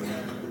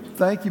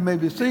Thank you. You may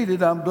be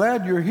seated. I'm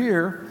glad you're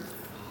here.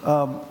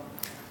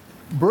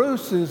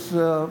 Bruce is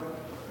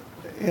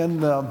in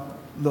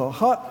the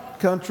hot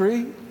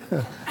country,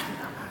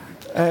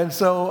 and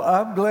so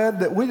I'm glad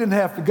that we didn't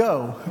have to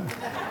go.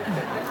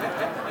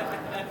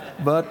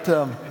 But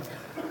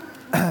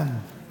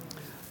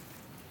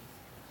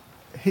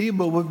he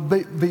will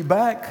be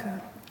back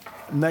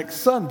next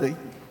Sunday.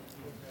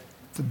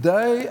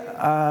 Today,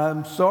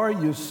 I'm sorry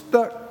you're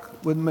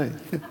stuck with me.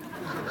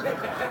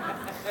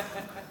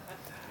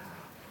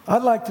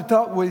 I'd like to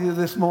talk with you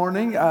this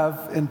morning.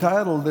 I've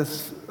entitled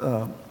this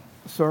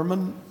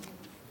sermon,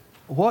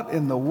 "What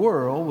in the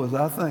World Was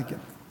I Thinking?"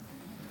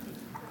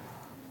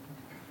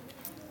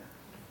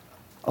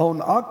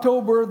 On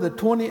October the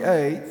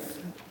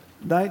 28th,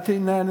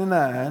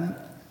 1999,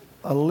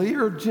 a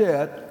Lear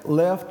jet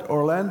left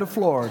Orlando,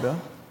 Florida.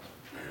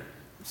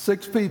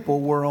 6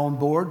 people were on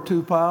board,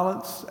 2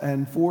 pilots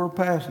and 4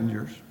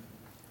 passengers.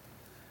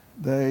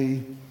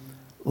 They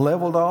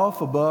leveled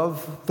off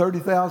above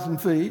 30,000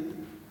 feet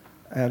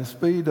at a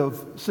speed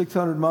of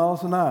 600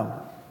 miles an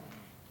hour.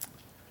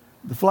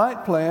 The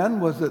flight plan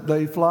was that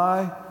they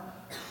fly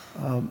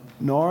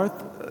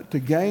north to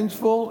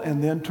Gainesville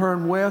and then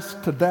turn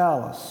west to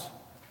Dallas.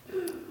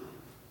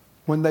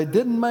 When they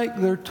didn't make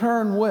their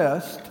turn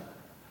west,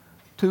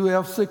 2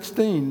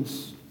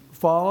 F-16s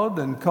followed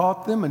and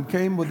caught them and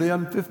came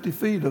within 50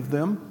 feet of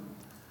them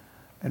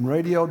and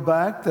radioed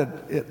back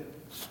that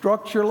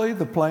structurally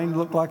the plane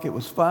looked like it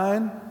was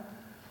fine,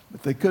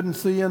 but they couldn't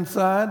see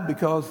inside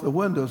because the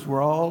windows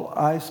were all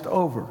iced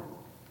over.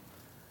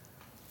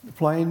 The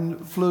plane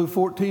flew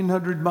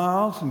 1,400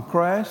 miles and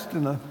crashed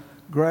in a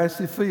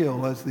grassy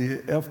field as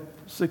the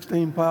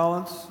F-16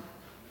 pilots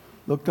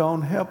looked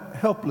on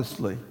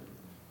helplessly.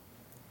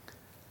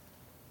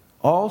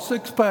 All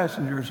 6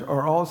 passengers,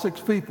 or all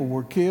 6 people,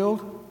 were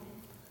killed.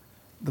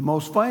 The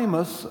most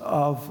famous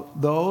of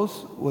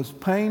those was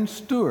Payne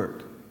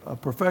Stewart, a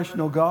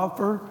professional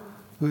golfer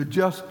who had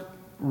just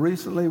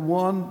recently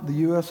won the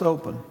U.S.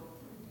 Open.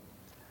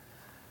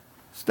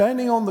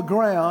 Standing on the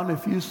ground,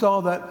 if you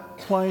saw that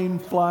plane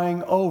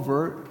flying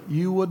over,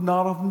 you would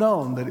not have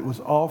known that it was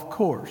off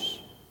course.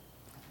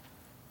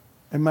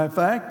 As a matter of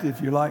fact,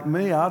 if you're like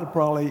me, I'd have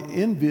probably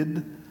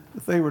envied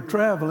if they were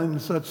traveling in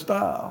such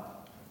style.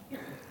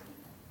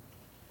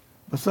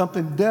 But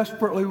something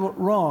desperately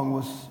wrong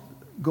was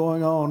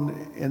going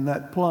on in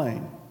that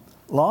plane.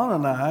 Lon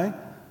and I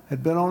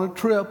had been on a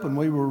trip and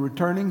we were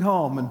returning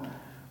home, and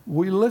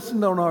we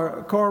listened on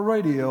our car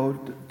radio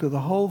to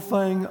the whole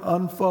thing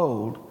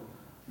unfold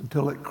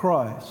until it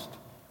crashed.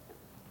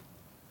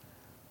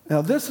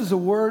 Now, this is a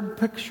word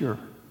picture.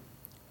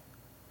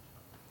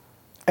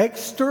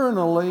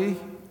 Externally,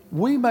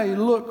 we may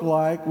look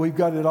like we've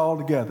got it all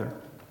together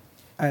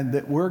and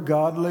that we're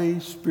godly,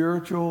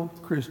 spiritual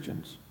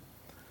Christians.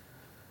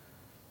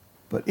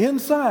 But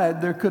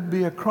inside, there could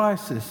be a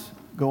crisis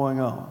going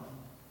on.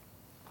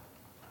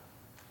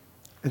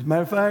 As a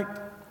matter of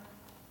fact,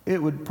 it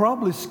would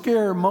probably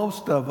scare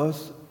most of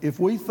us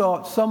if we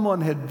thought someone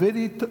had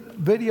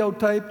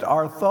videotaped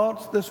our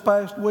thoughts this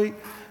past week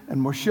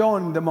and were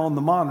showing them on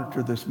the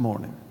monitor this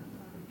morning.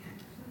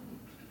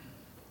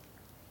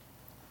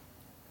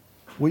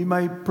 We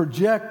may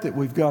project that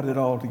we've got it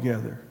all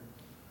together,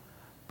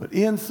 but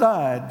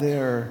inside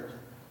there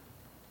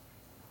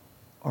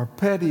are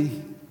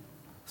petty,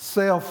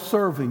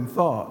 self-serving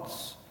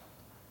thoughts.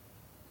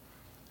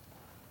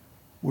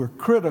 We're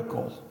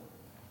critical.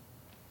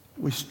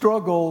 We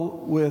struggle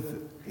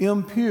with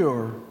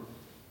impure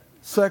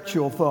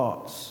sexual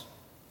thoughts.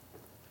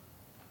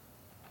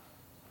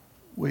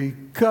 We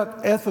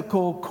cut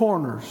ethical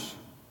corners.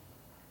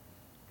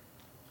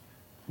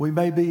 We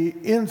may be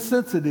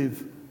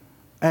insensitive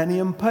and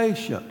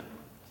impatient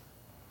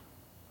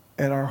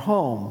at our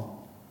home.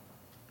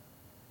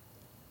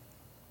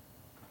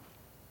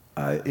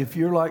 If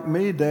you're like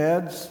me,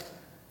 dads,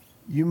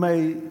 you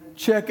may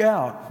check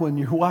out when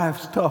your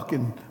wife's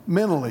talking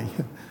mentally.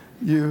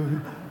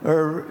 You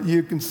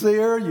can see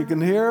her, you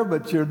can hear her,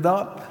 but you're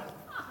not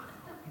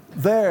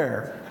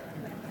there.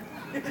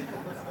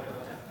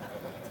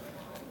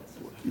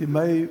 You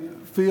may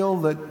feel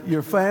that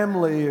your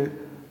family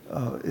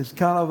is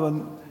kind of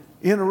an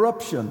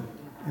interruption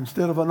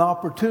instead of an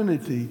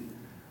opportunity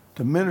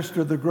to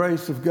minister the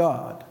grace of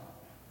God.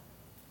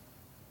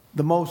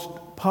 The most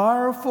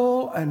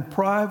powerful and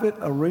private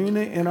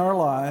arena in our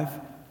life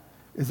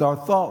is our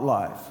thought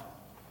life.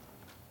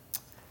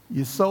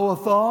 You sow a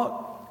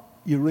thought,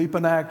 you reap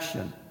an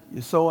action.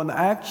 You sow an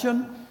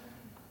action,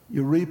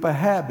 you reap a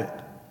habit.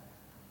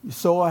 You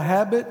sow a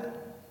habit,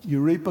 you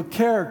reap a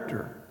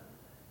character.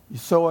 You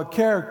sow a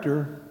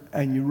character,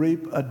 and you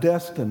reap a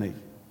destiny.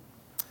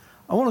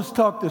 I want us to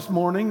talk this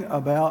morning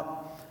about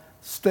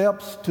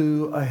steps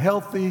to a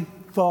healthy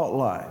thought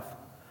life.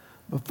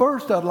 But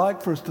first, I'd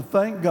like for us to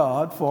thank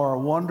God for our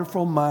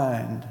wonderful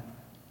mind.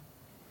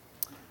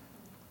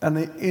 An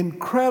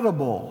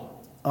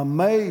incredible,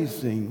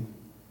 amazing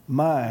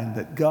mind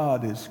that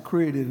God has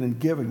created and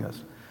given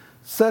us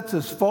sets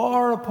us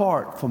far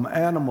apart from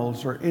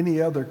animals or any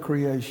other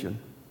creation.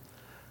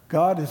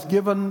 God has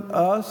given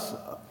us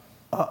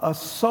a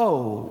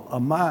soul, a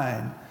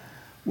mind.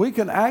 We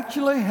can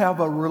actually have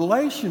a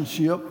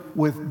relationship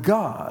with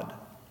God.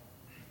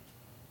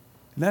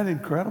 Isn't that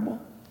incredible?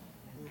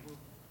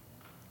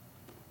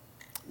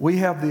 We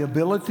have the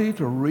ability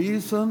to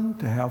reason,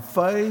 to have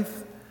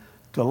faith,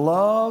 to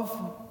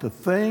love, to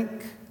think.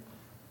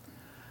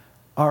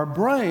 Our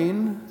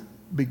brain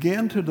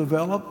began to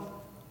develop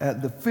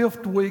at the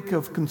 5th week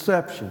of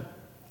conception.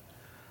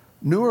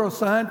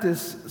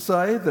 Neuroscientists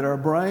say that our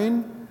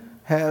brain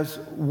has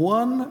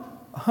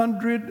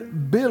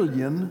 100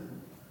 billion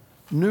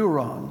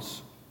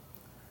neurons,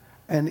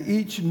 and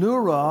each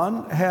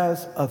neuron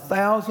has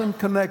 1,000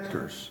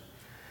 connectors.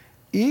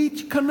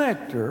 Each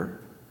connector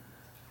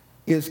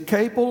is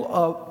capable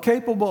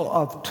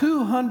of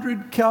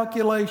 200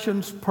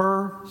 calculations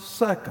per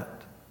second.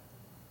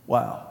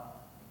 Wow.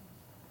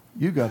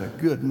 You got a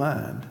good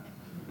mind.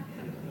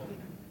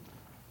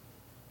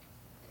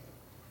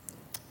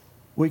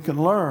 We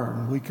can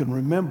learn, we can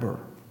remember.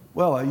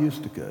 Well, I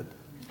used to could.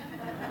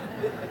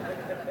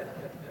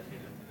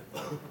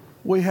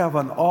 We have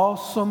an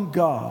awesome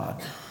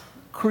God,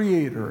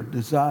 creator,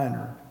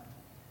 designer.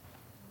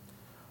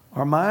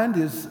 Our mind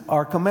is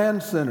our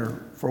command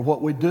center for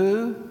what we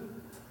do,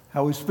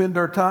 how we spend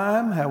our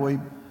time, how we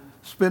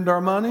spend our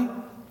money.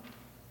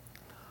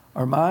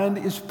 Our mind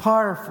is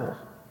powerful.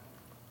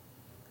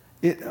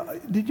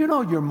 Did you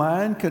know your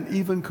mind can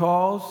even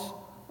cause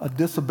a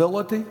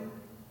disability?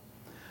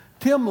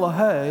 Dr. Tim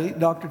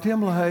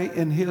LaHaye,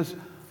 in his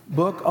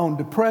book on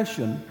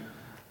depression,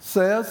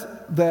 says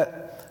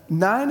that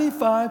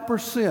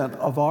 95%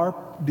 of our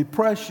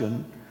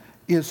depression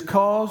is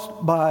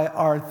caused by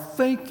our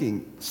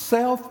thinking,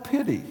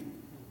 self-pity.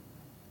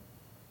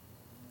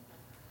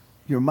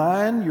 Your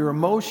mind, your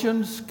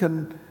emotions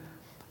can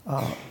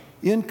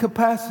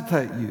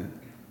incapacitate you.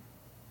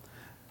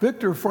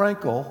 Viktor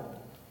Frankl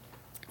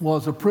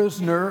was a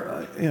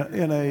prisoner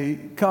in a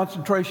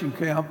concentration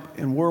camp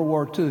in World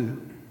War II.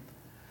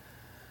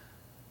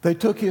 They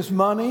took his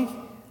money,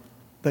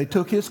 they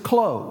took his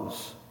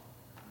clothes,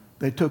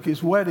 they took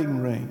his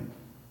wedding ring.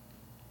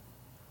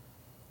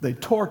 They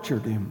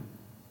tortured him.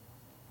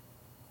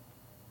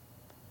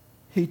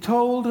 He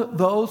told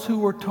those who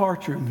were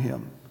torturing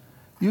him,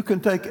 "You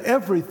can take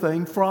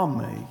everything from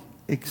me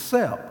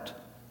except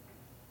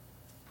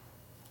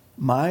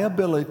my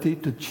ability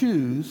to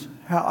choose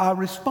how I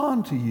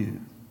respond to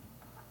you."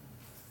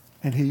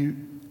 And he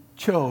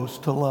chose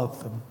to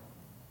love them.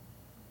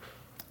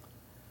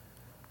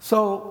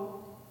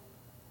 So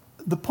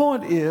the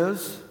point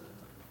is,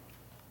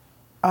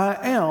 I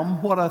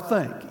am what I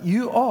think.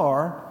 You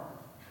are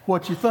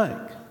what you think.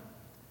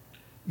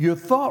 Your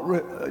thought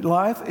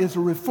life is a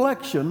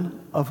reflection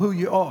of who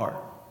you are.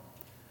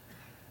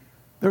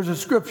 There's a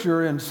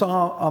scripture in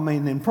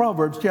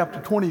Proverbs chapter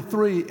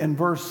 23 and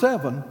verse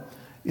 7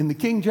 in the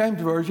King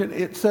James Version.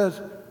 It says,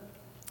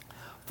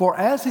 "For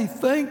as he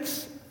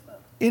thinks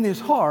in his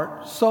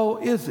heart, so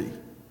is he."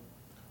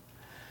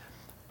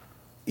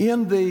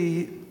 In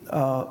the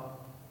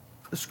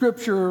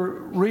scripture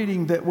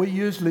reading that we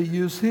usually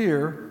use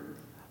here,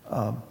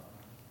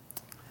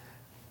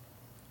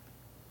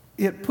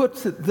 it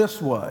puts it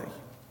this way.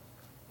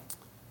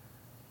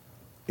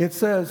 It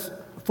says,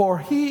 "For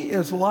he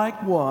is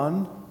like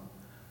one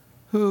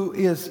who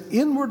is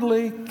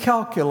inwardly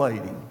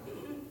calculating.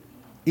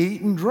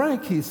 Eat and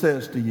drink, he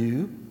says to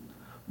you,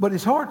 but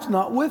his heart's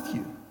not with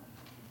you."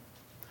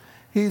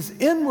 He's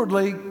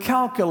inwardly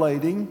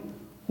calculating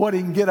what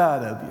he can get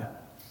out of you.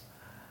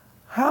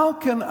 How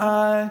can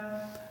I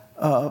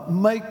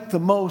make the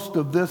most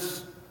of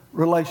this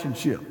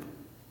relationship?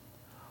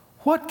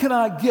 What can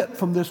I get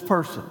from this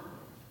person?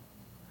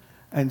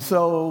 And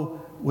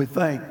so we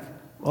think,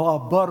 well, I'll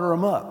butter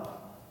them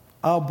up.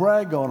 I'll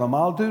brag on them.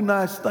 I'll do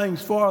nice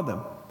things for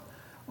them.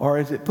 Or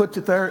as it puts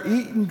it there,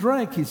 eat and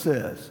drink, he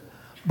says.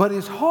 But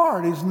his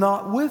heart is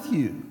not with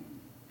you.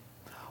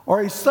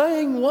 Or he's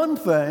saying one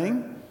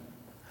thing,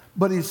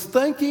 but he's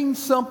thinking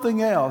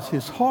something else.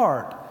 His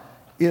heart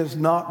is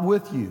not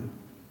with you.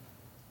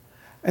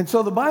 And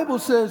so the Bible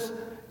says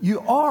you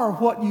are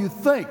what you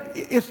think.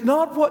 It's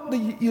not what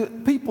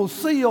people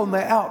see on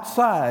the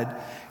outside.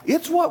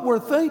 It's what we're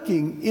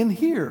thinking in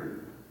here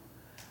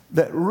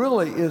that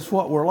really is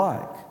what we're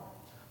like.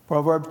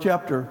 Proverbs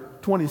chapter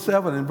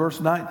 27 and verse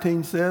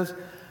 19 says,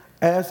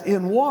 "As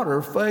in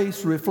water,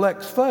 face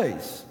reflects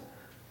face."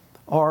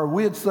 Or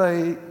we'd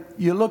say,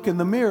 you look in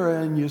the mirror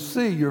and you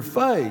see your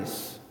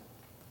face.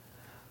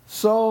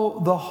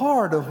 So the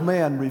heart of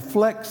man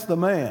reflects the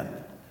man.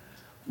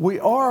 We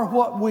are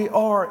what we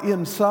are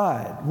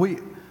inside.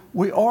 We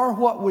are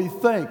what we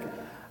think,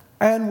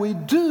 and we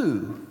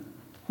do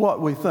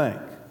what we think.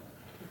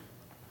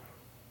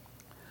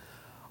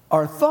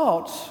 Our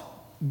thoughts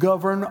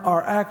govern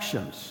our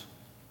actions.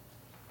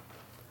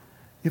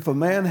 If a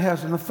man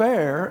has an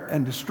affair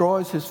and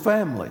destroys his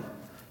family,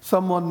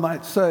 someone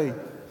might say,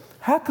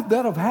 "How could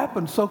that have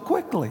happened so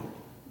quickly?"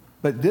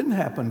 But it didn't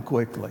happen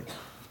quickly.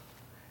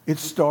 It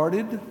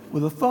started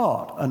with a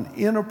thought, an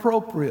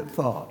inappropriate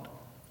thought.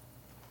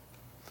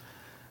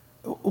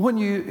 When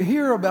you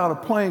hear about a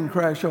plane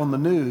crash on the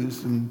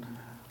news and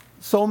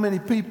so many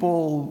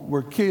people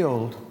were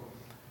killed,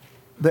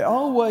 they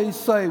always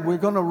say we're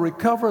going to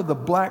recover the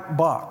black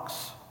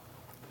box,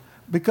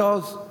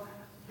 because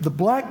the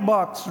black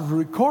box is a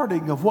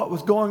recording of what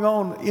was going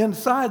on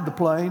inside the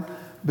plane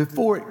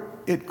before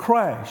it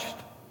crashed.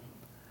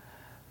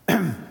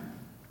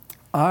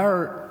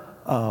 Our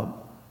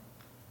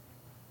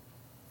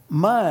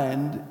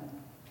mind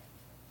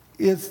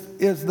is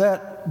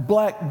that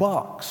black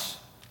box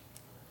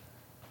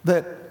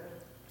that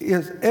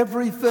is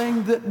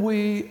everything that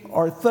we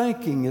are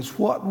thinking, is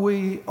what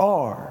we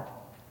are.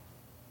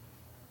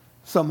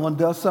 Someone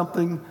does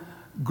something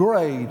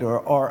great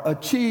or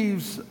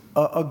achieves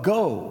a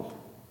goal.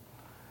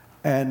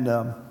 And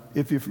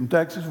if you're from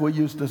Texas, we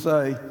used to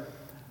say,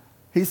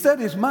 he set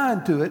his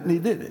mind to it and he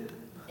did it.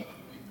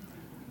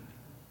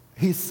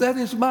 He set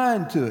his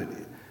mind to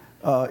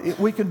it.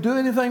 We can do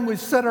anything we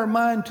set our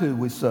mind to,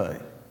 we say.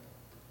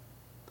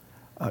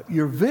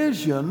 Your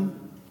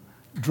vision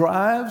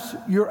drives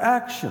your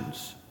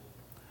actions.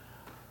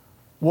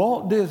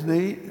 Walt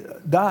Disney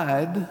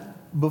died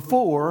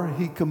before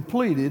he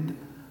completed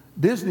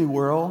Disney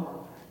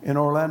World in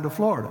Orlando,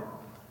 Florida.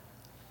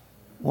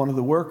 One of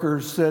the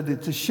workers said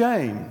it's a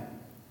shame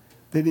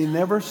that he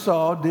never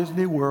saw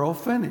Disney World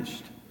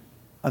finished.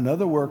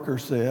 Another worker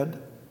said,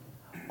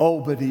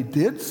 oh, but he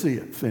did see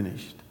it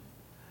finished.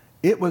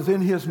 It was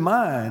in his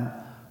mind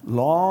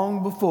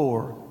long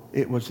before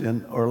it was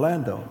in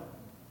Orlando.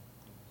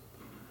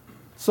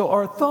 So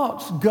our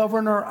thoughts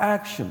govern our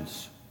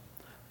actions.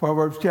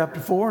 Proverbs chapter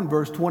 4 and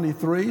verse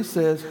 23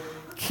 says,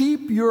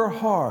 keep your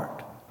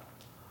heart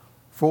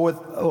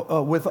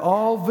with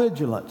all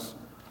vigilance,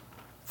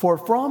 for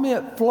from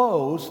it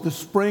flows the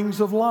springs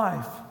of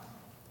life.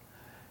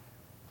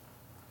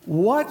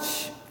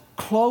 Watch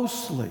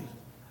closely.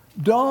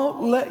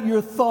 Don't let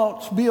your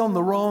thoughts be on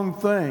the wrong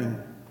thing,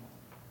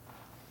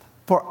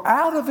 for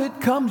out of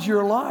it comes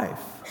your life.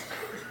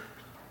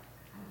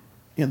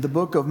 In the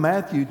book of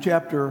Matthew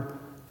chapter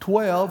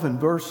 12 and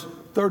verse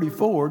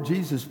 34,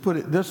 Jesus put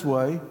it this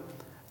way,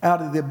 out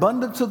of the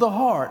abundance of the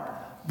heart,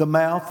 the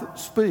mouth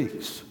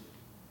speaks.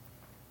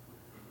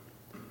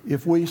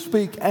 If we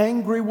speak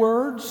angry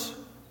words,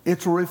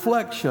 it's a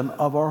reflection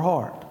of our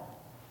heart.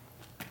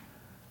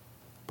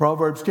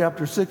 Proverbs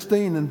chapter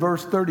 16 and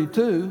verse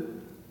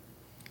 32,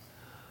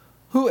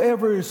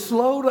 whoever is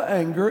slow to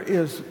anger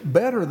is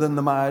better than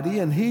the mighty,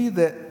 and he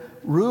that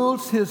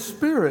rules his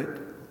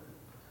spirit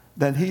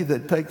than he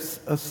that takes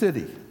a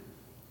city.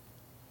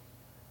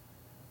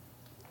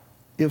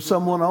 If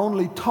someone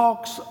only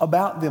talks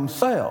about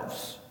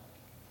themselves,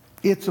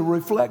 it's a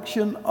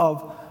reflection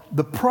of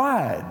the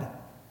pride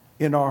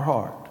in our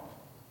heart.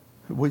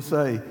 We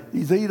say,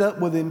 he's eat up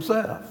with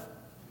himself.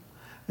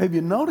 Have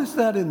you noticed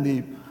that in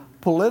the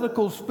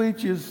political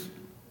speeches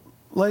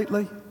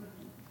lately?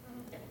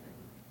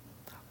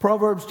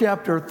 Proverbs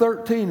chapter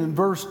 13 and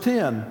verse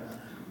 10,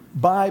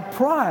 by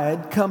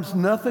pride comes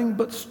nothing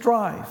but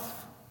strife.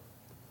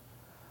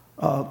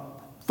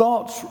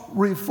 Thoughts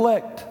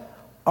reflect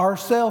our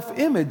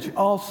self-image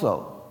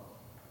also.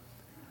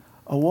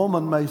 A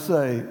woman may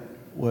say,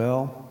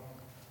 well,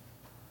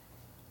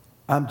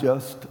 I'm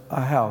just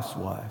a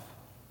housewife.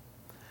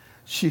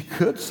 She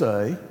could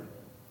say,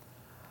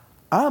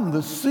 I'm the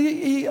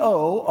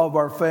CEO of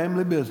our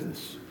family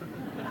business.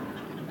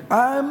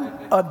 I'm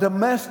a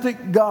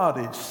domestic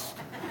goddess.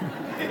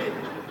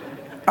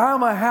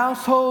 I'm a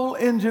household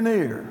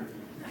engineer.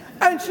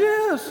 And she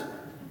is.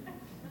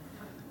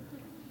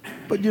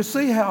 But you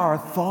see how our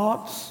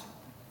thoughts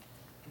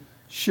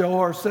show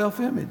our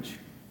self-image.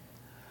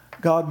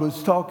 God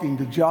was talking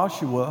to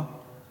Joshua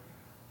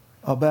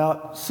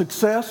about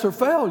success or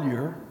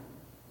failure.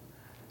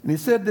 And he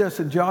said this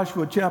in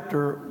Joshua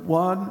chapter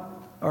 1,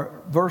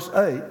 or verse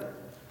 8,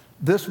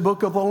 this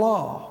book of the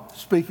law,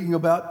 speaking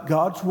about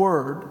God's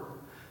word,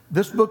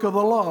 this book of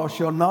the law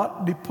shall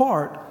not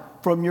depart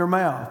from your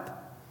mouth,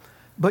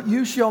 but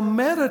you shall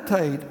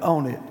meditate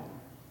on it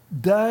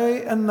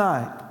day and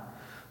night,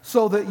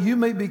 so that you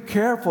may be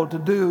careful to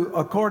do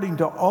according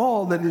to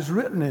all that is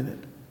written in it.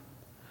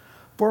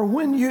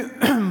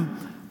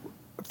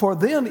 For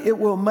then it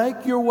will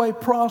make your way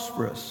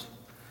prosperous,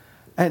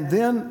 and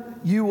then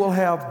you will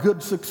have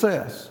good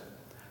success.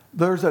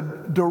 There's a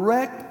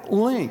direct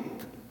link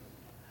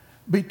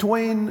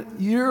between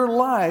your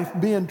life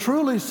being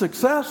truly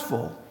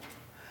successful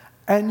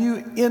and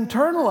you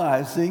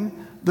internalizing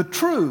the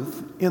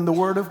truth in the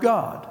Word of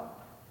God.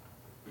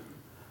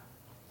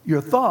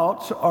 Your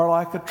thoughts are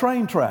like a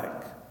train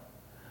track.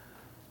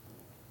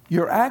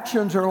 Your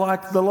actions are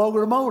like the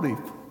locomotive.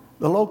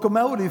 The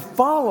locomotive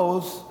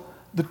follows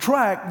the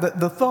track that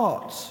the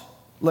thoughts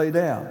lay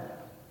down.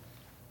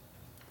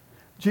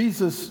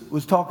 Jesus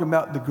was talking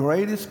about the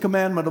greatest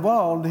commandment of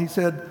all, and he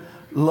said,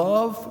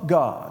 love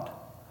God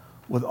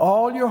with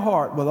all your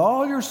heart, with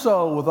all your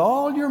soul, with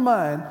all your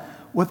mind,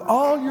 with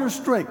all your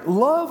strength.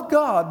 Love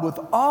God with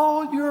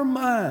all your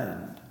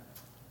mind.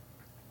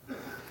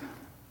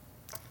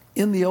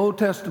 In the Old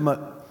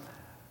Testament,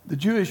 the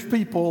Jewish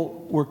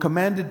people were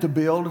commanded to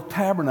build a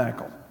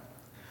tabernacle.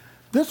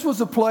 This was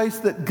a place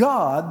that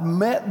God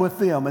met with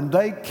them, and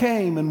they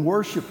came and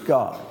worshiped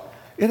God.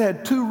 It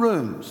had 2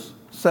 rooms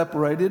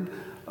separated.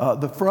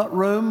 The front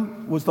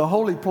room was the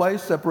holy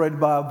place, separated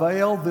by a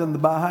veil. Then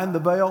behind the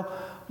veil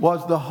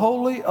was the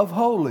Holy of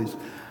Holies.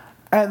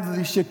 And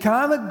the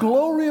Shekinah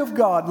glory of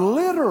God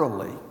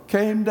literally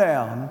came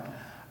down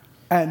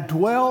and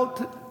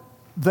dwelt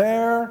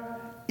there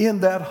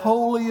in that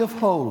Holy of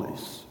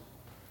Holies.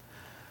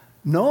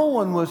 No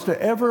one was to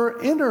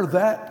ever enter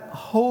that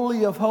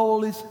Holy of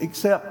Holies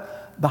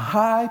except the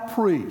high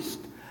priest.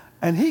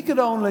 And he could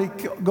only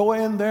go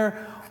in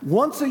there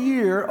once a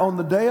year on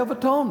the Day of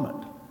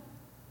Atonement.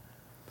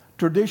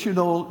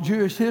 Traditional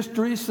Jewish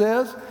history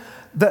says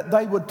that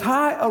they would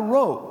tie a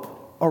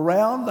rope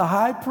around the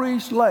high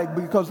priest's leg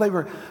because they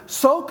were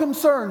so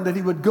concerned that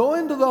he would go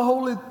into the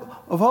Holy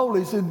of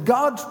Holies in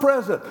God's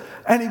presence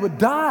and he would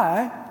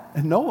die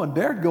and no one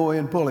dared go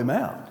in and pull him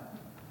out.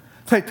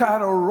 They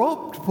tied a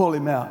rope to pull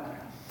him out.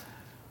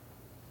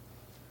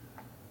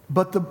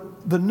 But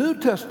the New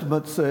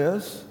Testament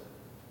says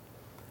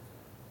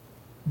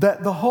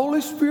that the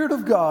Holy Spirit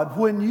of God,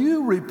 when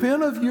you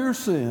repent of your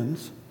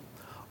sins,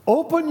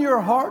 open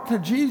your heart to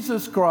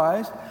Jesus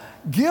Christ,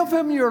 give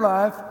Him your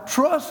life,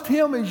 trust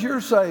Him as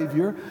your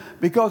Savior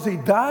because He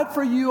died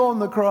for you on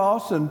the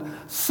cross and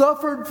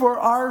suffered for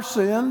our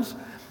sins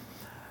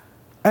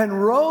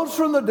and rose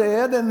from the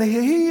dead, and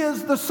He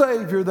is the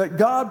Savior that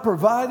God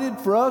provided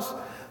for us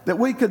that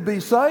we could be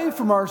saved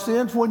from our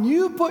sins. When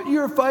you put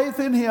your faith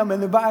in Him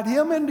and invite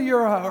Him into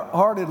your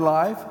heart and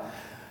life,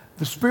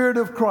 the Spirit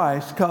of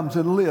Christ comes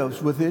and lives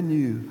within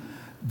you.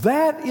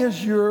 That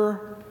is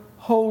your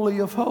Holy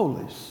of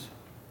Holies.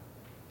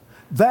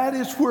 That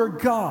is where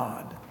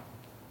God,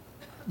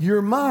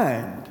 your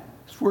mind,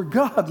 is where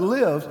God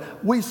lives.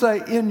 We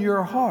say in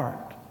your heart.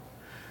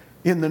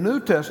 In the New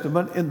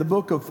Testament, in the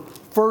book of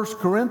 1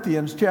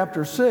 Corinthians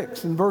chapter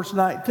 6 and verse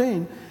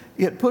 19,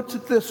 it puts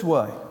it this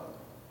way.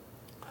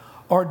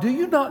 Or do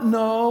you not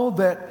know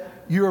that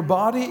your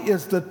body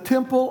is the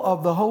temple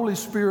of the Holy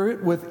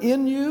Spirit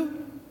within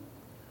you,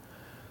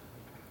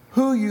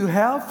 who you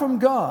have from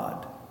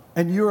God,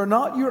 and you are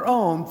not your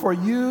own, for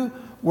you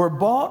were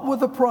bought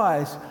with a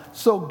price.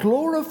 So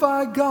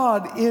glorify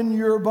God in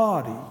your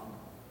body,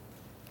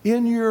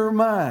 in your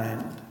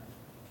mind.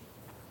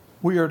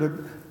 We are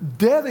to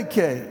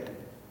dedicate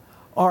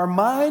our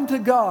mind to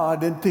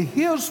God and to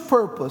His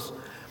purpose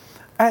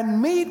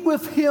and meet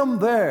with Him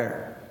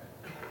there.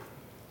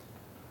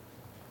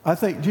 I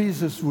think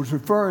Jesus was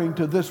referring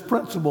to this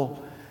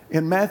principle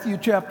in Matthew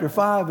chapter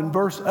 5 and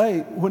verse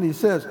 8 when He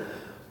says,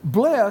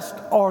 "Blessed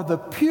are the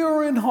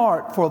pure in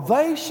heart, for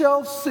they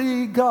shall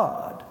see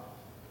God."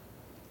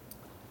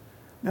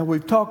 Now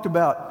we've talked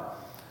about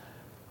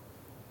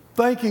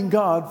thanking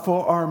God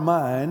for our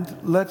mind.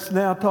 Let's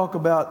now talk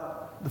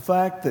about the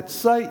fact that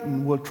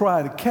Satan will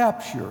try to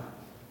capture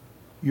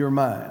your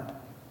mind.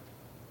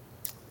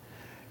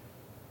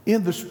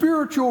 In the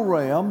spiritual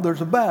realm,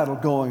 there's a battle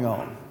going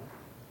on.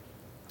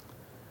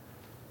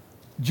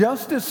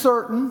 Just as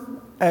certain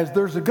as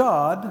there's a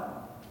God,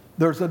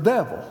 there's a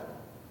devil,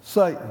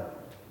 Satan.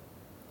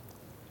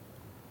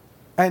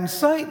 And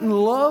Satan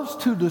loves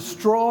to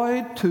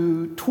destroy,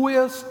 to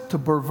twist, to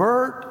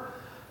pervert,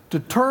 to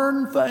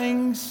turn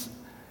things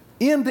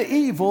into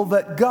evil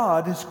that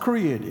God has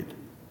created.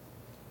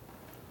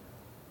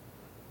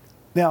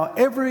 Now,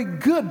 every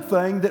good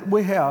thing that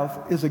we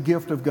have is a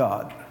gift of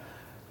God.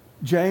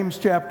 James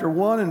chapter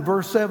 1 and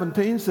verse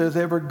 17 says,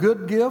 "Every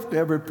good gift,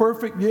 every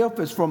perfect gift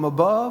is from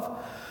above,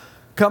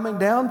 coming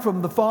down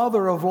from the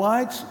Father of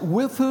lights,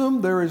 with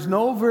whom there is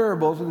no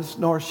variableness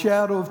nor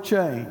shadow of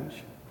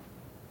change."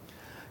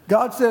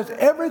 God says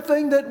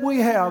everything that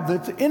we have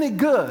that's any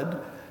good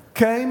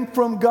came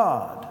from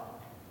God.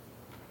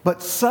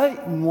 But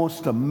Satan wants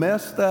to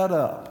mess that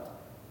up.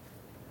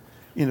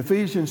 In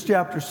Ephesians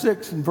chapter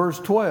 6 and verse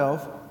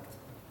 12,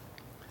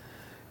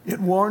 it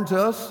warns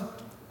us,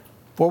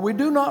 "For we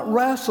do not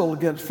wrestle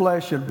against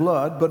flesh and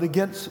blood, but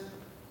against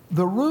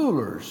the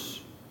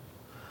rulers,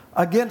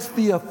 against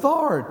the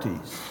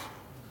authorities,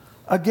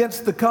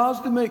 against the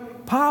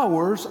cosmic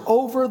powers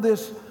over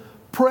this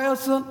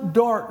present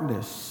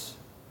darkness,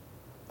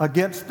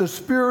 against the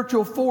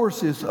spiritual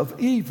forces of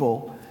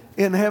evil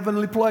in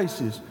heavenly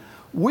places."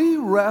 We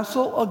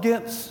wrestle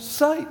against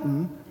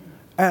Satan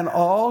and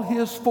all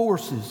his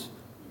forces.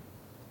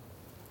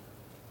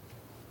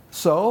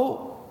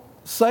 So,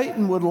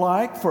 Satan would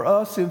like for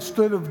us,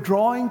 instead of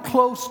drawing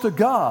close to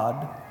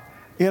God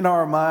in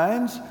our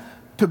minds,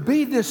 to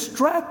be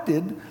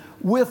distracted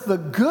with the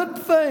good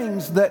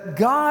things that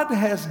God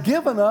has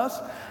given us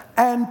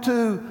and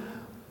to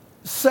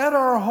set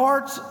our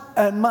hearts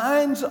and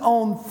minds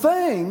on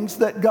things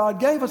that God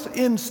gave us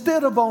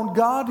instead of on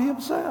God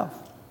Himself.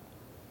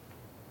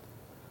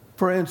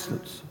 For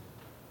instance,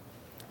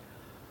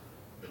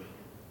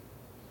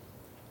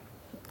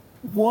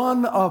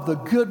 one of the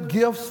good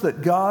gifts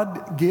that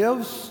God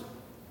gives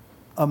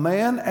a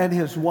man and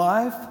his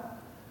wife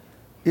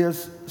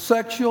is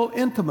sexual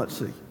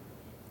intimacy.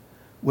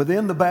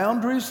 within the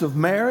boundaries of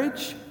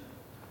marriage.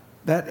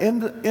 That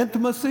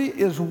intimacy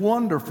is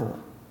wonderful.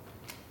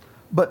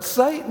 But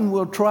Satan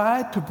will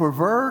try to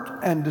pervert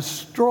and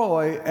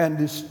destroy and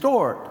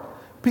distort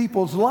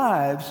people's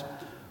lives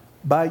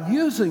by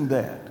using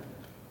that.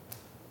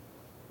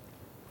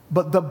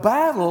 But the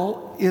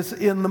battle is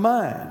in the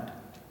mind.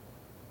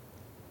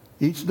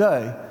 Each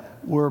day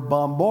we're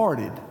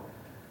bombarded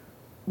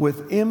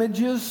with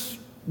images,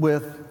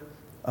 with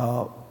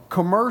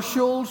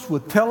commercials,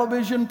 with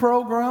television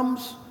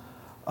programs,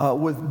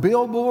 with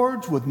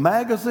billboards, with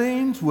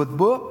magazines, with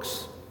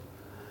books.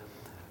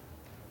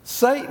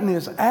 Satan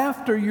is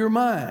after your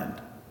mind.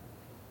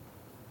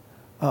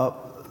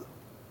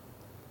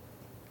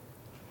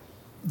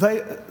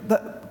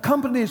 The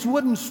companies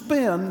wouldn't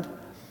spend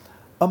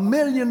 $1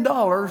 million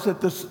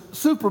at the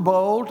Super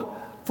Bowl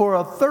for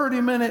a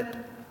 30-minute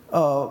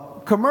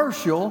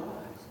commercial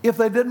if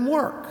they didn't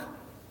work.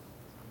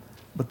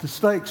 But the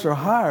stakes are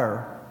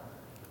higher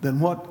than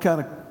what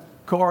kind of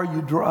car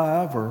you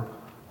drive or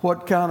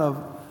what kind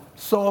of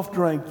soft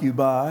drink you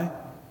buy.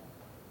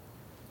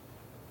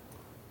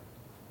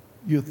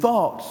 Your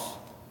thoughts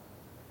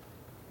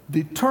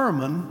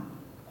determine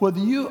whether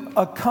you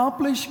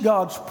accomplish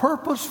God's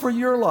purpose for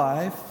your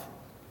life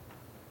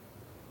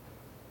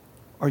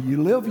or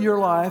you live your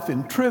life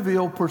in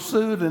trivial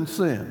pursuit and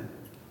sin.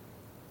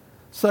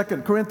 2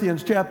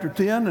 Corinthians chapter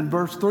 10 and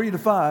verse 3 to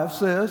 5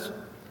 says,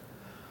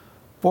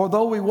 "For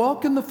though we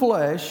walk in the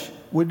flesh,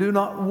 we do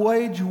not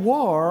wage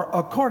war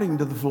according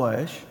to the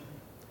flesh.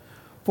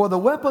 For the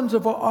weapons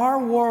of our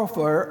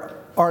warfare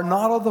are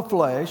not of the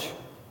flesh,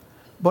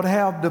 but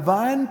have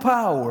divine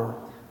power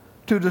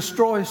to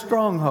destroy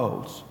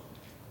strongholds.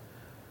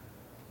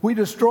 We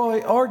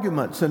destroy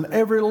arguments and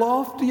every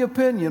lofty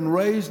opinion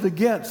raised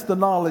against the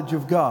knowledge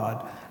of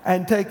God,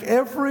 and take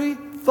every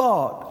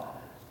thought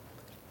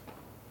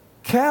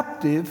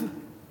captive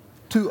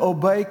to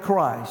obey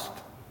Christ."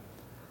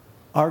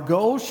 Our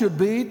goal should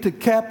be to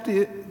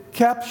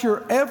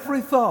capture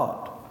every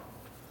thought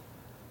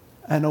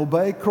and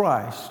obey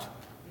Christ.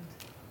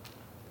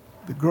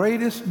 The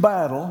greatest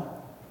battle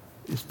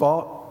is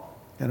fought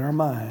in our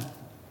mind.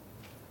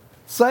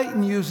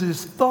 Satan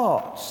uses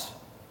thoughts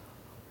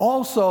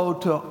also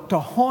to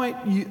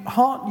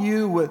haunt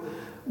you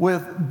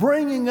with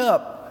bringing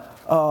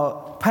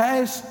up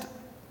past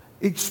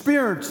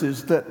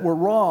experiences that were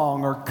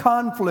wrong, or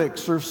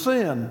conflicts or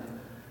sin,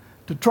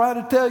 to try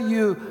to tell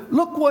you,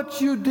 look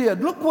what you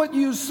did, look what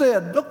you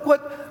said, look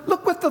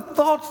what the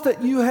thoughts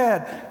that you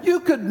had. You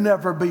could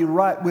never be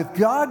right with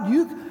God.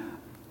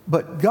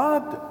 But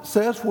God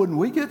says when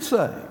we get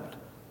saved,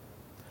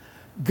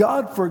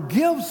 God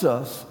forgives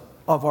us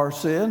of our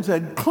sins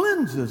and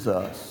cleanses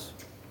us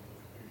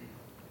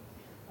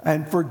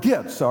and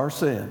forgets our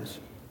sins.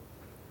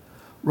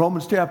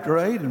 Romans chapter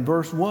 8 and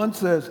verse 1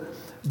 says,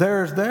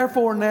 "There is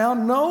therefore now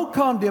no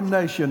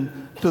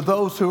condemnation to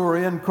those who are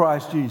in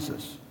Christ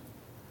Jesus."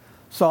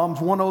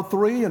 Psalms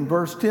 103 and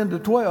verse 10 to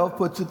 12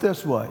 puts it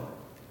this way: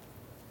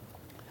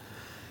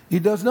 "He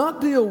does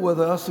not deal with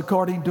us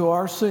according to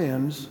our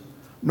sins,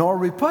 nor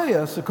repay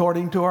us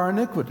according to our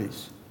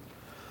iniquities.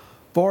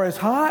 For as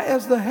high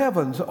as the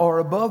heavens are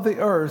above the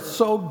earth,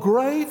 so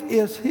great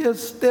is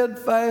his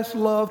steadfast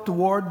love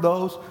toward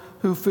those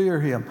who fear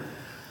him.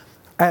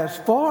 As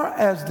far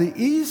as the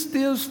east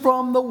is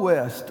from the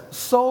west,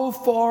 so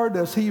far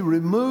does he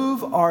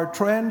remove our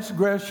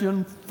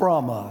transgression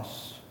from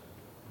us."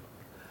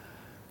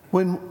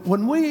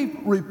 When we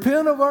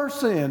repent of our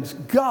sins,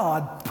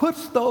 God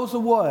puts those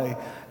away,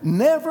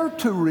 never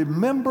to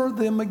remember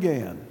them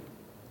again.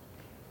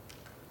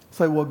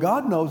 Say, well,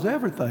 God knows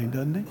everything,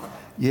 doesn't he?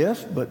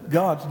 Yes, but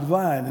God's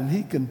divine, and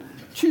he can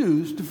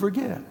choose to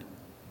forget.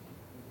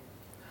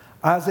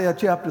 Isaiah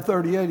chapter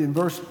 38 and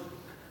verse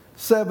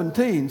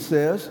 17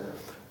 says,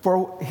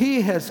 "For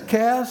he has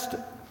cast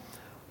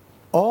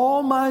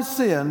all my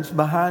sins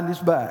behind his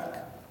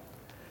back."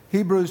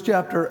 Hebrews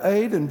chapter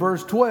 8 and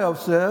verse 12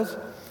 says,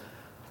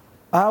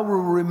 "I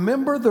will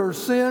remember their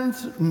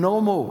sins no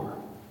more."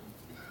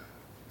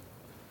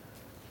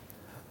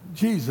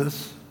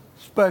 Jesus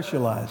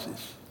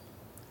specializes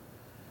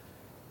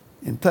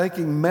in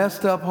taking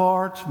messed up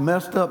hearts,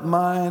 messed up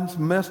minds,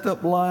 messed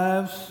up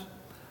lives,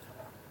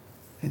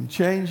 and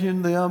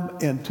changing them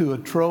into a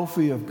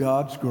trophy of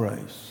God's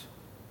grace.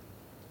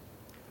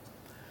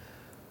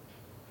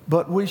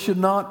 But we should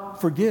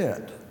not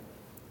forget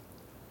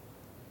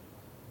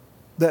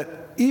that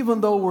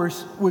even though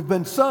we've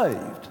been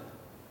saved,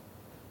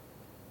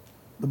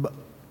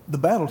 the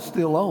battle's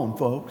still on,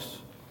 folks.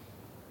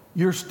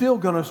 You're still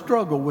going to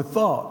struggle with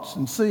thoughts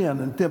and sin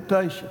and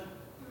temptation.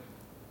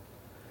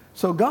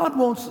 So God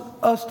wants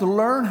us to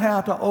learn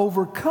how to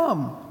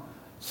overcome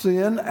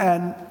sin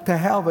and to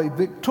have a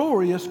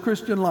victorious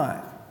Christian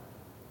life.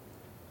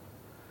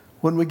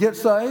 When we get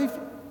saved,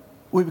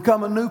 we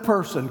become a new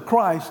person.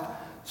 Christ's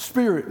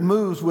Spirit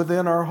moves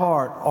within our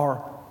heart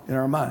or in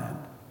our mind.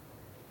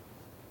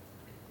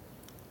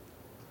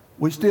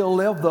 We still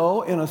live,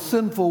 though, in a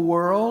sinful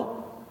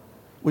world.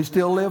 We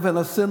still live in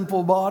a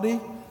sinful body.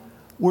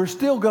 We're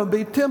still going to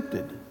be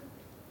tempted.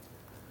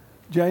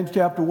 James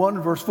chapter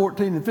 1, verse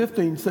 14 and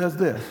 15 says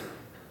this,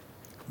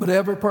 "But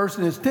every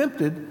person is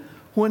tempted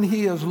when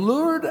he is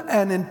lured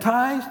and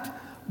enticed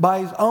by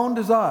his own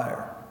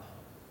desire.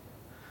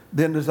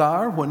 Then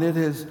desire, when it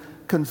is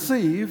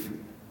conceived,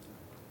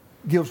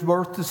 gives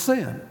birth to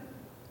sin.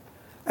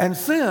 And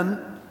sin,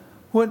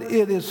 when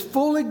it is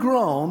fully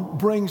grown,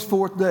 brings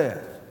forth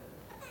death."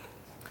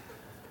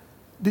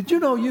 Did you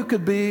know you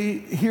could be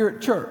here at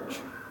church?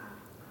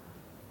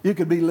 You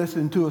could be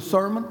listening to a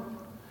sermon.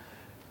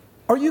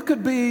 Or you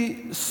could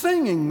be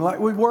singing like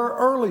we were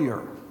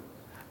earlier.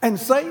 And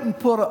Satan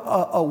put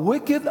a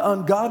wicked,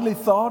 ungodly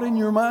thought in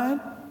your mind.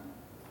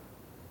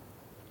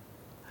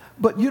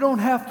 But you don't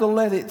have to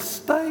let it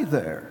stay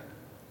there.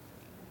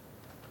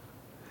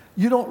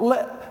 You don't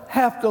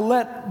have to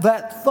let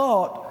that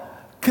thought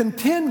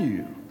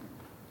continue.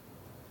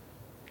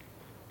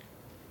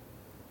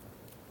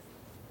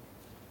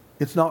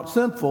 It's not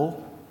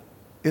sinful.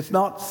 It's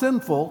not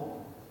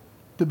sinful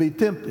to be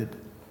tempted.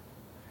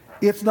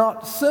 It's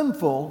not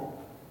sinful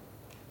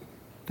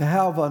to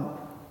have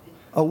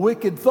a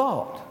wicked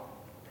thought.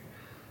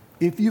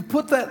 If you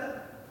put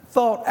that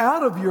thought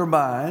out of your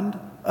mind,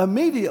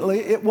 immediately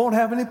it won't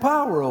have any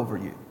power over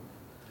you.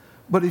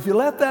 But if you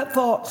let that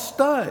thought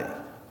stay,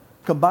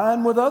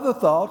 combined with other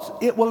thoughts,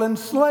 it will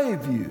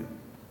enslave you.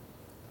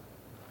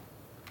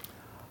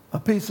 A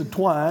piece of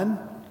twine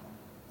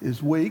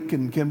is weak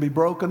and can be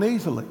broken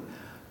easily.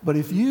 But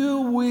if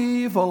you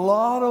weave a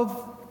lot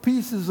of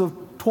pieces of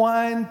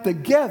twine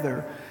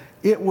together,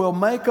 it will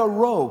make a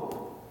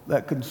rope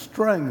that can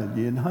strangle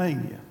you and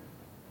hang you.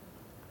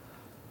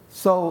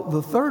 So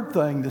the third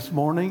thing this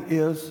morning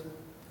is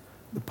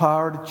the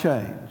power to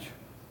change.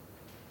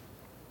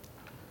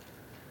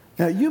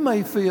 Now, you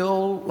may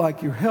feel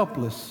like you're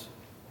helpless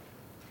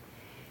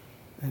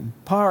and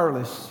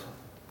powerless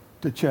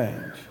to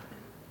change.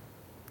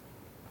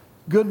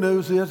 Good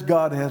news is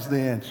God has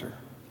the answer.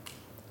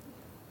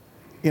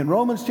 In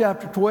Romans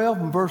chapter 12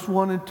 and verse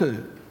 1 and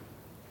 2,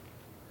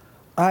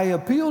 "I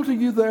appeal to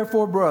you,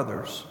 therefore,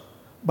 brothers,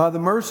 by the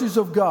mercies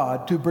of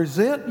God, to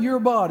present your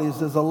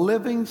bodies as a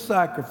living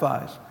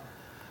sacrifice."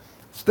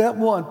 Step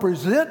one,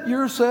 present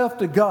yourself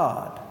to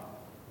God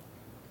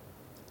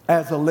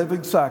as a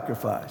living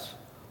sacrifice,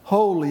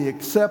 holy,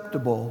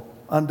 acceptable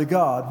unto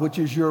God, which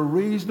is your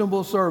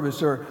reasonable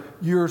service or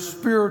your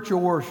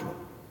spiritual worship.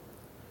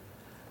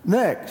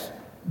 Next,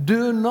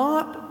 do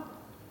not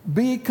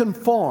be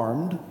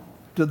conformed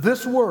to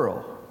this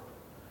world,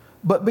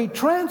 but be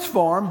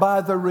transformed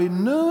by the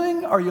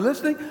renewing, are you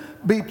listening?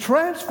 Be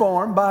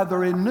transformed by the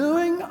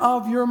renewing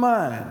of your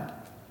mind,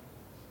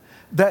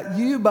 that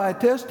you by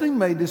testing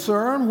may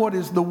discern what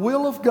is the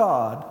will of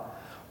God,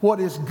 what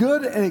is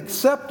good and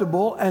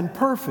acceptable and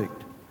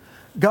perfect.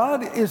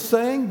 God is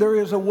saying there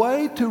is a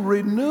way to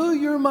renew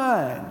your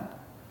mind.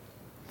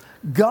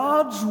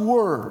 God's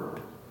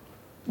Word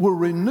will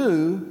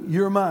renew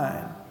your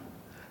mind.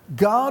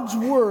 God's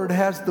Word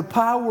has the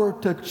power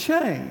to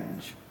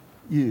change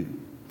you.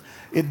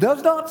 It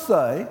does not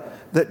say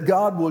that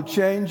God will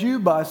change you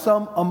by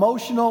some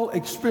emotional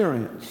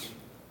experience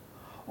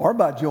or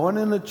by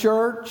joining the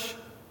church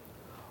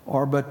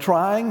or by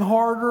trying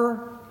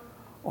harder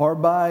or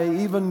by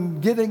even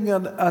getting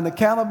an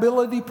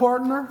accountability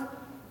partner.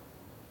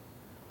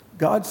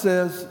 God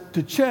says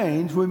to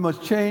change, we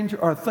must change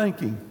our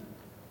thinking.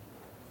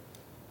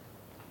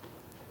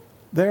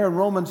 There in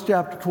Romans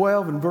chapter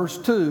 12 and verse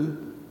 2,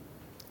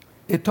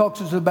 it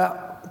talks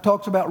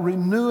about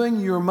renewing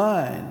your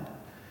mind.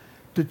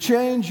 To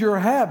change your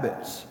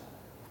habits,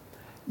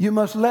 you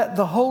must let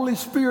the Holy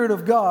Spirit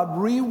of God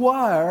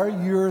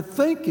rewire your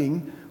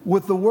thinking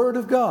with the Word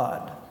of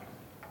God.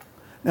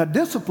 Now,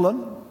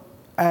 discipline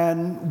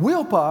and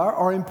willpower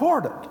are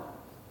important,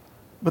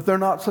 but they're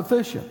not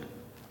sufficient.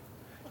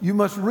 You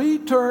must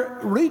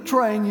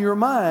retrain your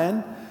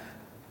mind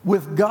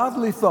with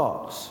godly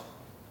thoughts.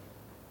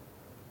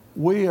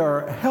 We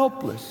are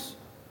helpless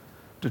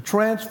to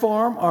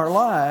transform our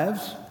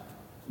lives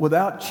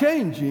without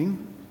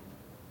changing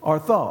our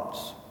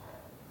thoughts.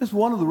 This is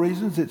one of the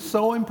reasons it's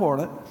so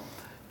important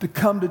to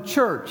come to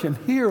church and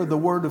hear the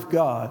Word of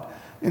God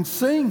and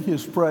sing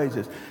His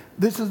praises.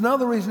 This is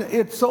another reason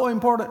it's so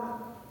important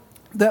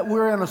that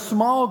we're in a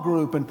small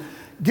group and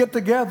get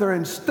together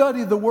and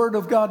study the Word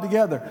of God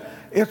together.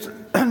 It's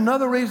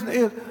another reason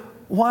is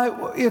why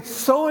it's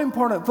so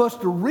important for us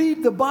to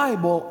read the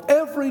Bible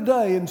every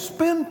day and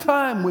spend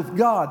time with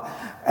God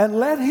and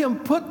let Him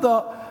put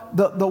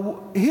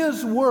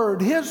His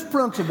Word, His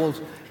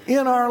principles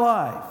in our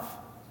life.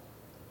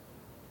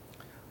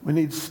 We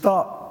need to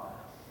stop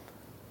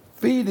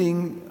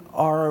feeding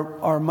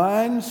our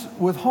minds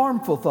with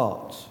harmful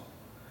thoughts.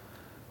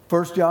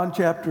 1 John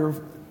chapter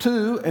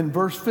 2 and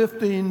verse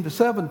 15 to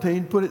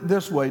 17 put it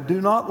this way: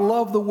 do not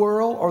love the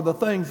world or the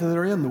things that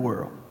are in the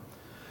world.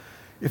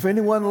 If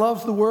anyone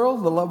loves the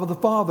world, the love of the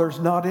Father is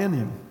not in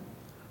him.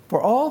 For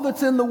all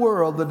that's in the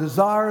world, the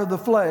desire of the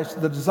flesh,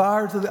 the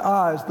desires of the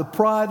eyes, the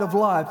pride of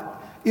life,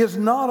 is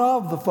not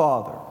of the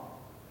Father,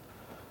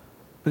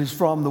 but is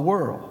from the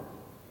world.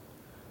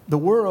 The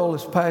world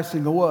is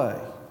passing away,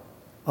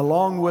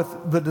 along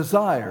with the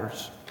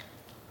desires.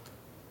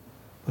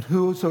 But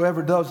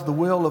whosoever does the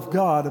will of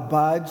God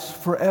abides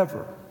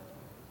forever.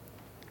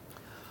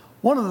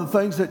 One of the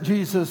things that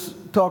Jesus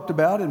talked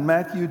about in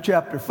Matthew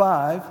chapter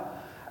 5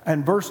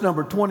 and verse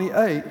number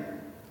 28,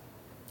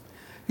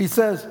 he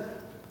says,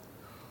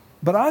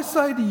 "But I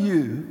say to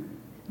you,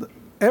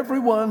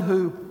 everyone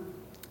who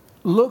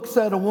looks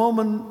at a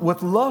woman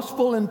with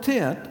lustful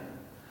intent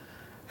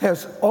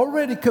has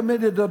already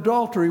committed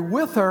adultery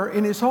with her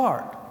in his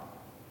heart."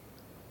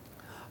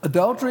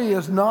 Adultery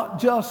is not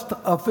just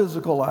a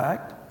physical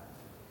act.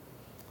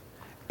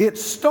 It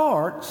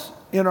starts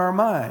in our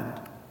mind.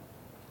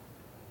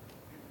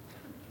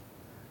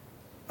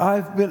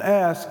 I've been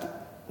asked,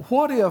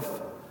 what if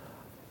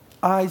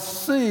I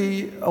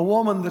see a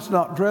woman that's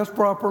not dressed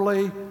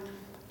properly?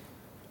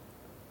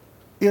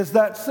 Is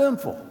that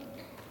sinful?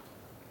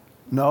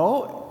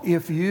 No.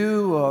 If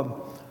you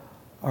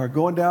are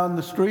going down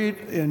the street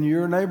in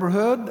your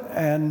neighborhood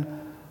and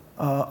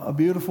a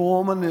beautiful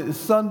woman is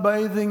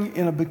sunbathing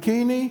in a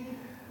bikini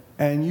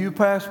and you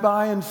pass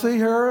by and see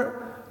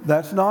her,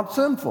 that's not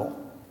sinful.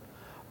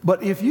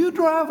 But if you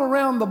drive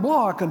around the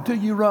block until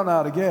you run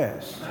out of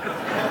gas,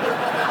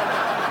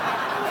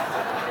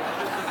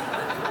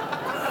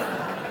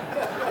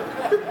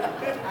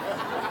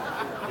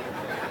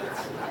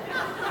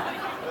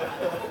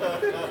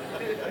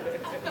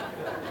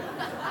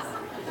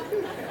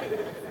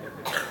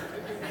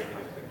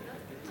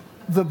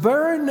 the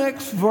very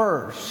next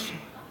verse,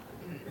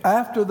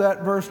 after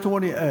that verse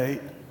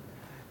 28,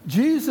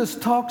 Jesus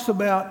talks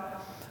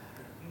about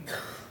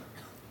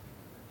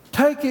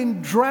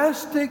taking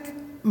drastic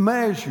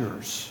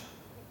measures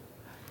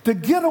to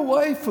get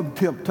away from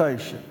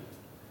temptation,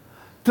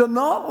 to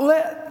not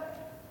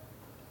let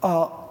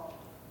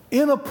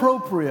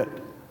inappropriate,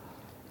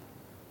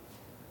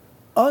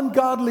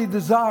 ungodly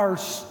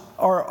desires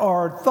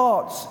or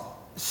thoughts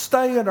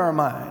stay in our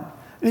mind.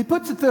 And he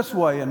puts it this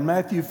way in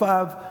Matthew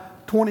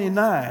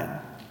 5:29.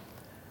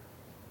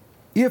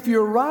 "If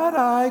your right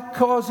eye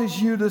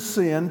causes you to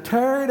sin,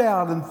 tear it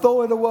out and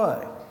throw it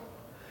away.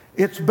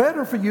 It's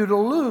better for you to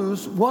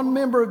lose one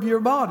member of your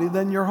body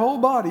than your whole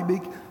body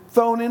be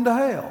thrown into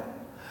hell."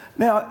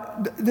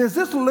 Now, is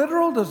this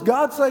literal? Does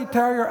God say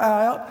tear your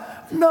eye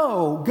out?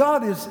 No.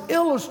 God is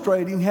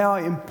illustrating how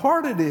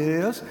important it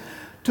is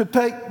to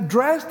take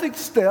drastic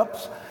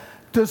steps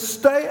to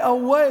stay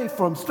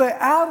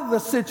out of the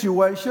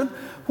situation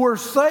where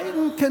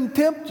Satan can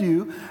tempt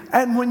you,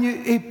 and when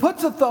he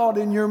puts a thought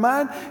in your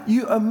mind,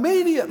 you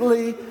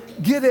immediately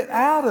get it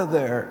out of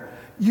there.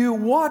 You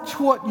watch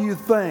what you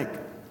think.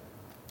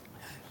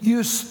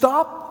 You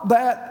stop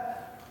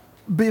that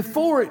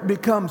before it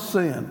becomes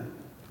sin.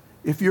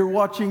 If you're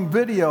watching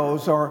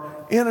videos or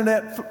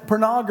internet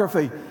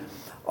pornography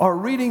or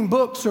reading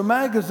books or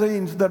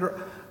magazines that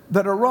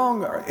are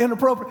wrong or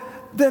inappropriate,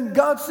 then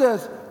God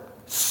says,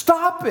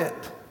 stop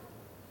it.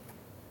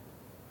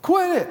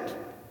 Quit it.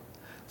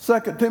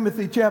 2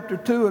 Timothy chapter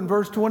 2 and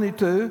verse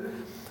 22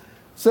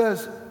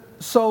 says,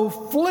 "So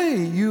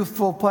flee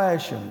youthful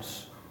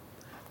passions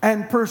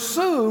and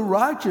pursue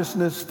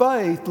righteousness,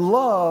 faith,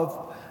 love,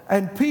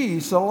 and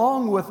peace,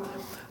 along with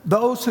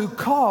those who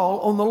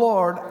call on the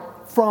Lord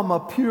from a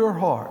pure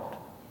heart."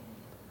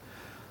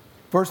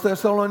 1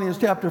 Thessalonians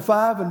chapter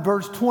 5 and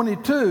verse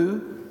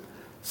 22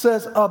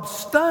 says,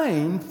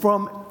 "Abstain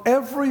from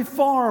every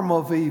form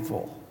of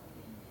evil."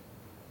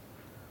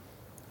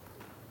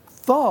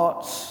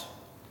 Thoughts,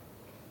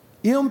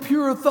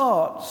 impure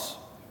thoughts,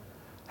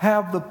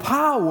 have the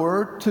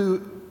power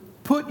to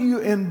put you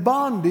in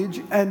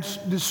bondage and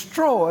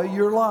destroy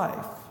your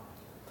life.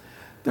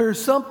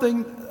 There's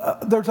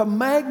a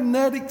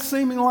magnetic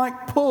seeming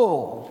like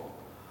pull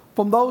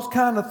from those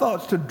kind of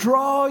thoughts to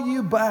draw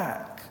you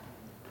back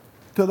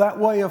to that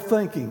way of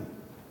thinking.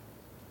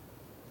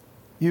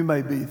 You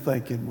may be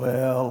thinking,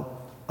 well,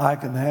 I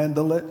can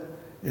handle it.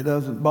 It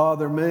doesn't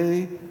bother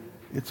me.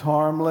 It's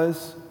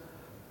harmless.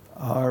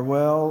 Or,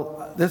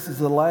 well, this is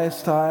the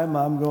last time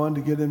I'm going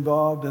to get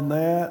involved in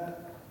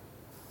that.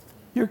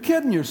 You're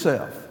kidding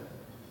yourself.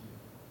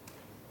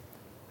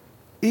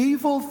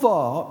 Evil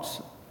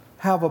thoughts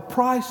have a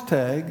price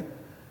tag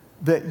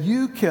that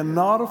you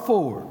cannot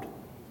afford.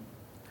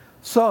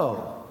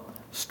 So,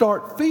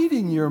 start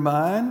feeding your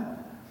mind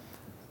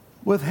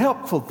with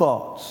helpful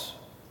thoughts,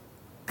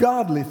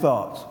 godly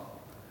thoughts.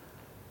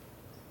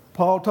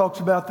 Paul talks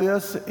about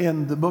this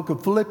in the book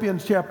of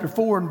Philippians chapter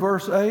 4 and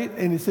verse 8,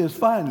 and he says,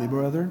 "Finally,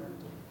 brethren,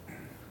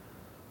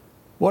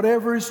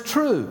 whatever is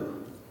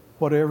true,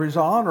 whatever is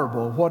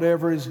honorable,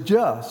 whatever is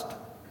just,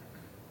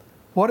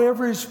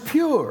 whatever is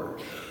pure,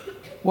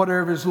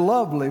 whatever is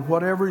lovely,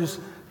 whatever is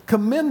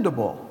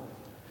commendable,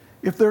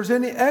 if there's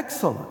any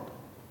excellent,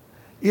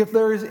 if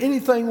there is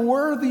anything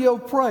worthy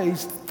of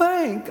praise,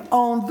 think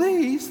on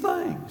these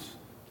things."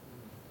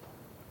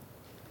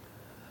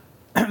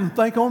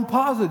 Think on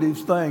positive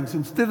things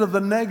instead of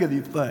the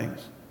negative things.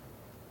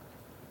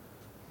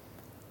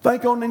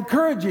 Think on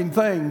encouraging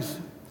things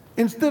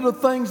instead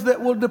of things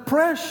that will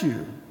depress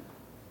you.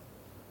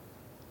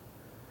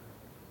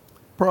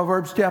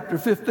 Proverbs chapter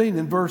 15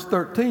 and verse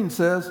 13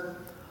 says,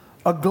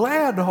 a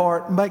glad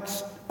heart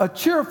makes a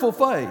cheerful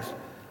face,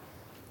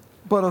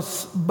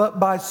 but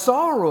by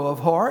sorrow of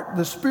heart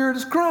the spirit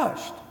is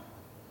crushed.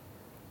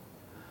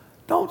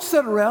 Don't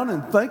sit around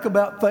and think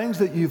about things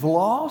that you've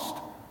lost.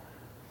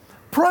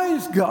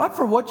 Praise God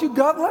for what you've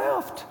got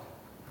left.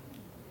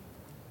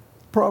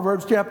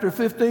 Proverbs chapter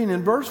 15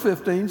 and verse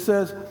 15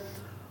 says,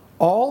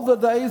 all the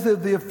days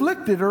of the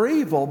afflicted are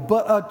evil,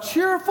 but a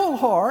cheerful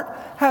heart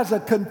has a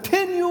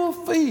continual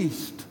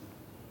feast.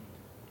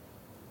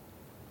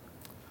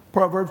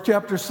 Proverbs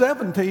chapter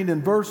 17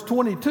 and verse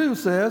 22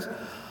 says,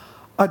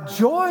 a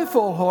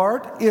joyful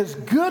heart is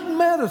good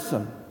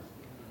medicine,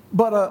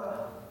 but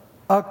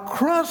a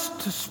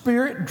crushed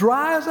spirit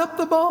dries up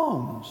the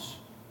bones.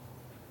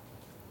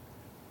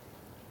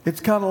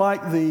 It's kind of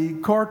like the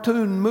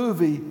cartoon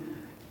movie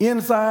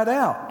Inside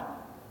Out,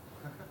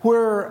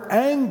 where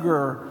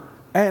anger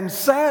and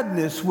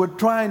sadness were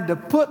trying to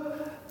put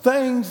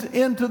things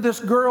into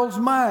this girl's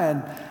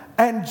mind,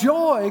 and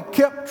joy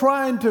kept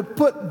trying to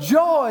put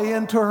joy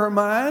into her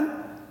mind.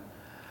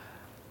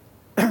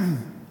 How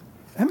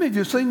many of you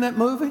have seen that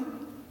movie?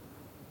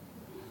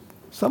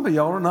 Some of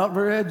y'all are not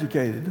very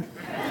educated.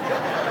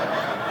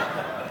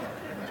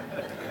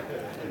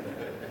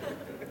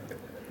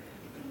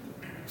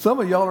 Some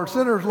of y'all are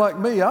sinners like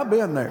me. I've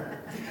been there.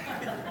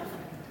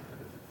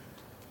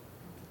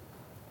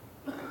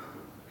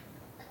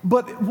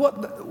 But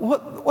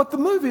what the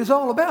movie is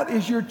all about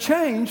is you're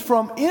changed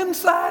from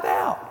inside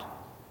out.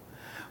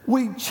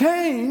 We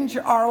change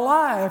our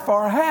life,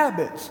 our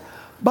habits,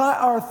 by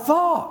our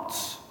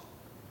thoughts.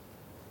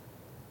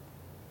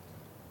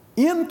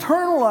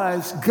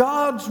 Internalize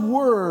God's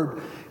Word.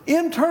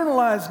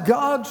 Internalize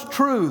God's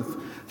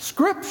truth.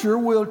 Scripture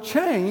will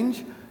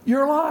change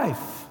your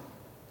life.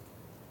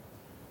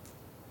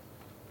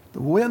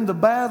 To win the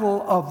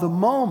battle of the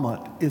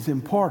moment is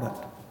important.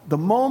 The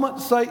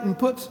moment Satan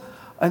puts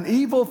an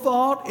evil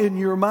thought in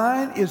your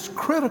mind is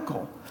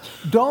critical.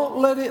 Don't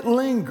let it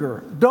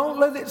linger. Don't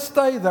let it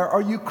stay there,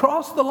 or you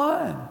cross the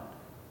line.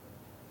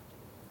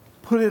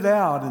 Put it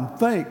out and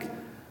think,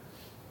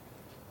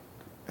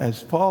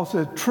 as Paul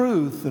said,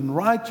 truth and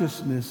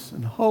righteousness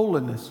and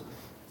holiness.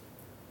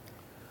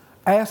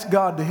 Ask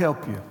God to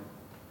help you.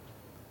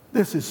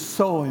 This is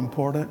so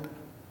important.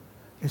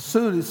 As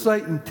soon as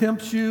Satan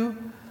tempts you,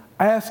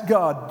 ask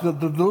God to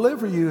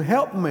deliver you.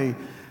 Help me.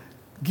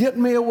 Get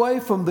me away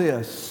from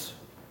this.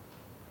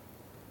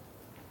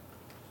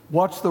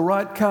 Watch the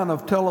right kind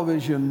of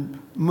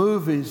television,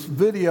 movies,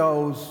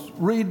 videos.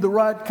 Read the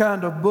right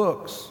kind of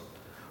books.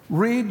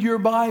 Read your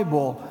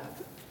Bible.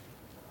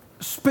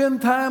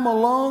 Spend time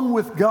alone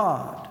with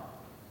God.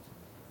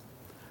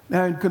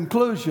 Now, in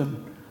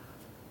conclusion,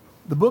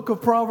 the book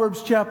of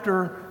Proverbs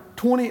chapter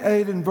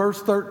 28 and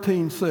verse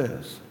 13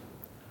 says,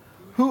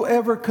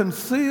 whoever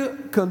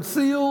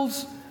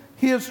conceals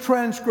his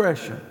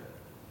transgression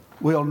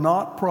will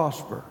not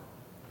prosper,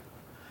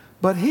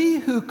 but he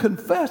who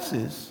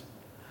confesses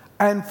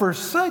and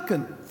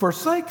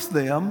forsakes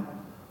them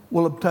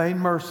will obtain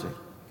mercy.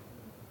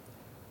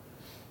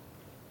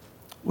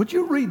 Would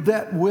you read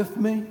that with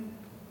me?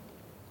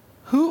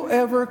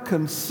 Whoever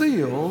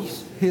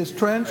conceals his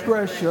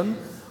transgression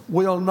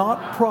will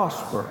not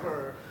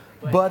prosper,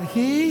 but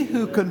he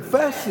who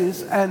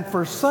confesses and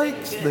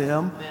forsakes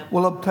them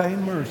will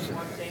obtain mercy.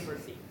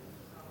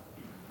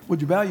 Would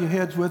you bow your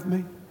heads with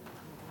me?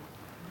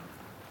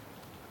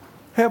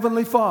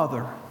 Heavenly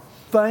Father,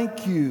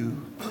 thank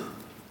you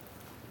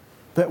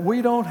that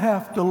we don't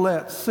have to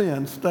let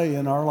sin stay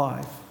in our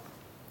life.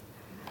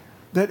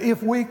 That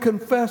if we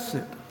confess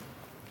it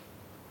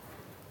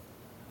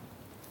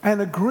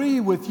and agree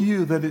with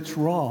you that it's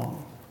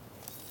wrong,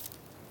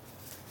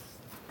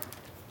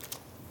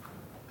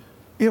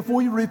 if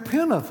we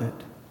repent of it,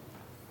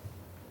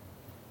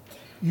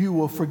 you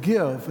will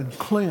forgive and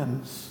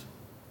cleanse.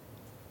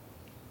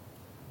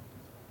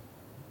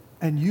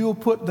 And you'll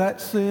put that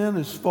sin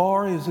as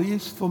far as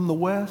east from the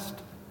west.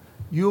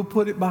 You'll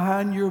put it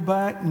behind your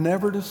back,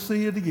 never to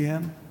see it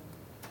again.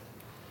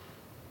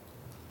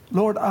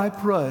 Lord, I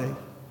pray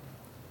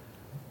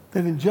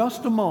that in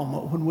just a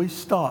moment when we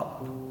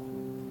stop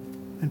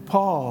and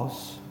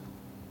pause,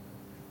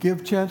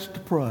 give chance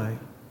to pray,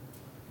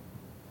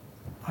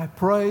 I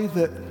pray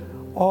that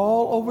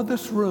all over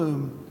this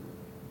room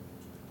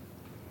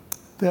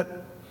that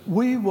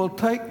we will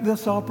take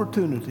this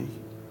opportunity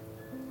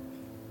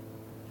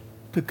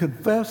to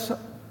confess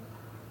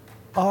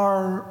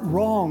our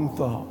wrong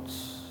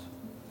thoughts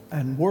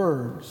and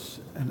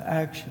words and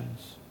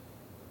actions,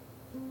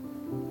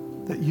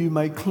 that you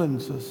may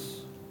cleanse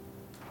us.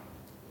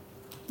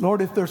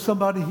 Lord, if there's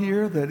somebody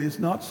here that is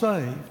not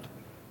saved,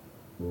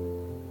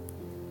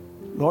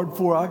 Lord,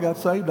 before I got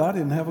saved, I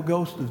didn't have a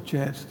ghost of a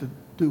chance to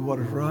do what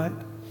is right.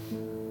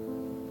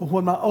 But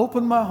when I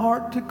opened my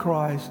heart to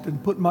Christ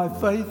and put my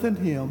faith in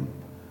Him,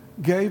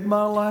 gave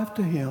my life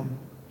to Him,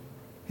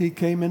 He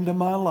came into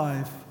my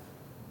life.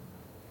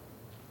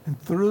 And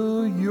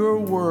through your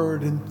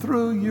word and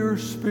through your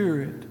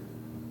Spirit,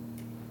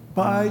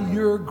 by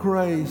your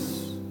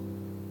grace,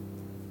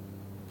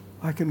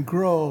 I can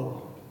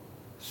grow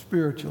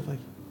spiritually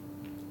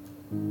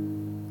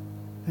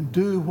and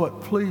do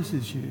what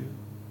pleases you.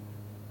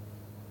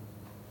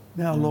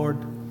 Now, Lord,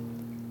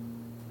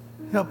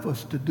 help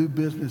us to do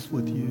business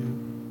with you.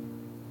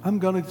 I'm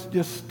going to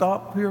just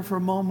stop here for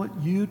a moment.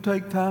 You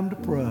take time to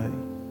pray.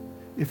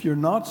 If you're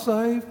not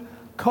saved,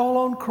 call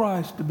on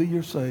Christ to be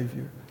your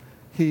Savior.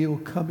 He'll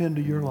come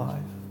into your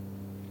life.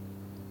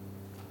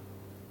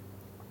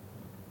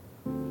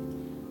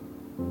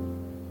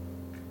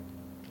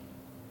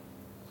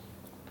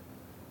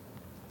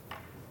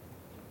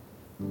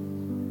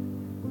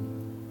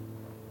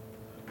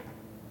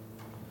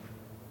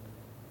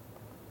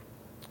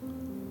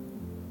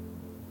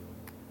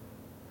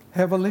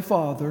 Heavenly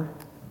Father,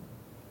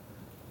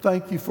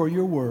 thank you for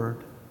your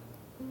word,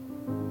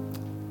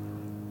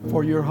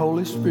 for your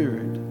Holy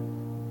Spirit.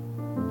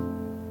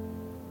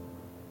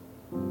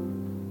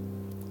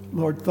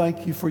 Lord,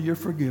 thank you for your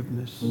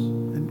forgiveness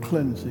and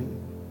cleansing.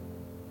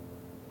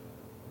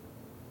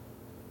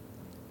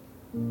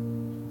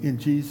 In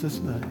Jesus'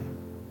 name,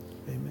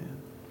 amen.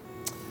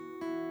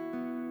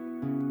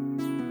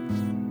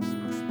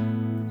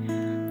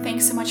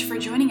 Thanks so much for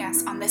joining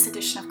us on this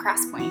edition of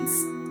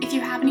Crosspoints. If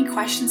you have any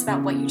questions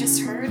about what you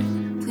just heard,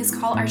 please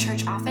call our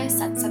church office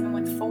at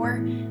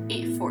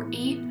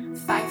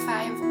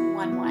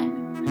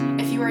 714-848-5511.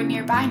 If you are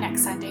nearby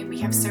next Sunday, we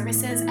have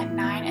services at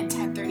 9 and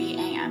 10:30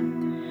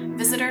 a.m.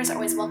 Visitors are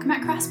always welcome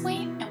at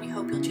Crosspoint, and we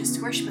hope you'll choose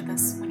to worship with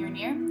us when you're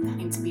near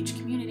heading to